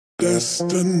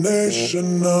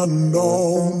Destination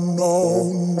unknown,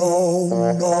 no, no,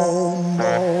 no,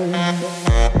 no.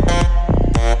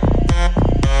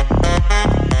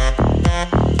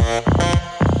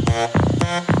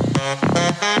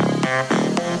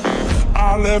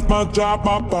 I left my job,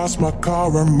 my boss, my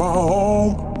car, and my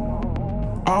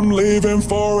home. I'm leaving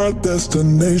for a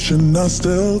destination I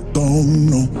still don't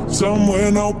know.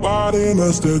 Somewhere nobody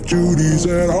knows their duties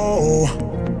at all.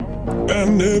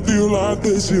 And if you like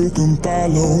this, you can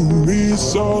follow me.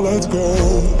 So let's go,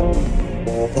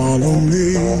 follow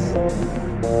me,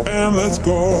 and let's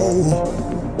go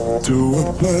to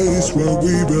a place where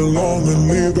we belong and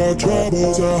leave our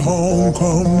troubles at home.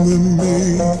 Come with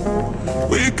me,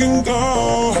 we can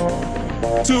go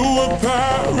to a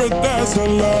paradise of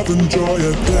love and joy,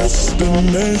 a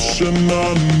destination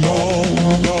unknown,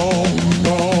 no,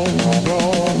 no, no,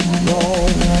 no.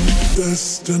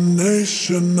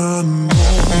 Destination unknown.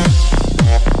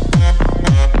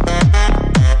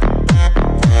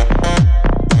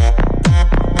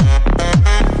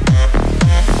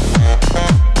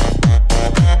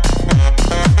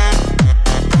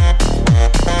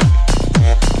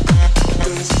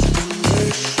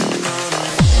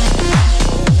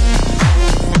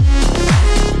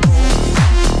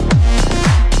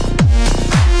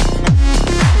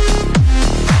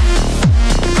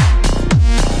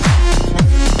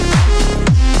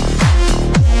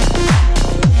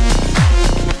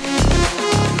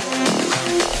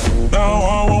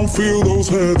 Feel those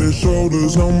heavy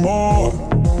shoulders no more.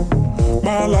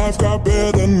 My life got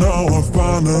better now, I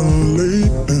finally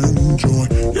enjoy.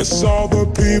 Yes, all the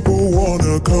people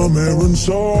wanna come here and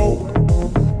so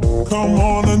come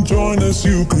on and join us,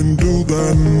 you can do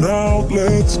that now.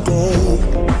 Let's go,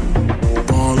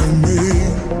 follow me,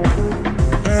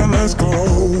 and let's go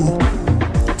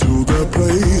to the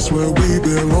place where we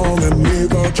belong and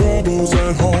leave our troubles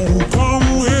at home.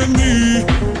 Come with me,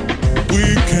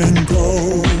 we can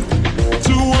go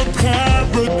to a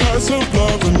paradise of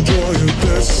love and joy, a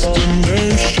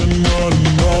destination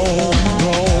unknown,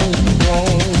 no, no,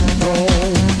 no,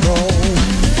 no.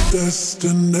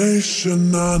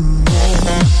 Destination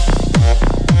unknown.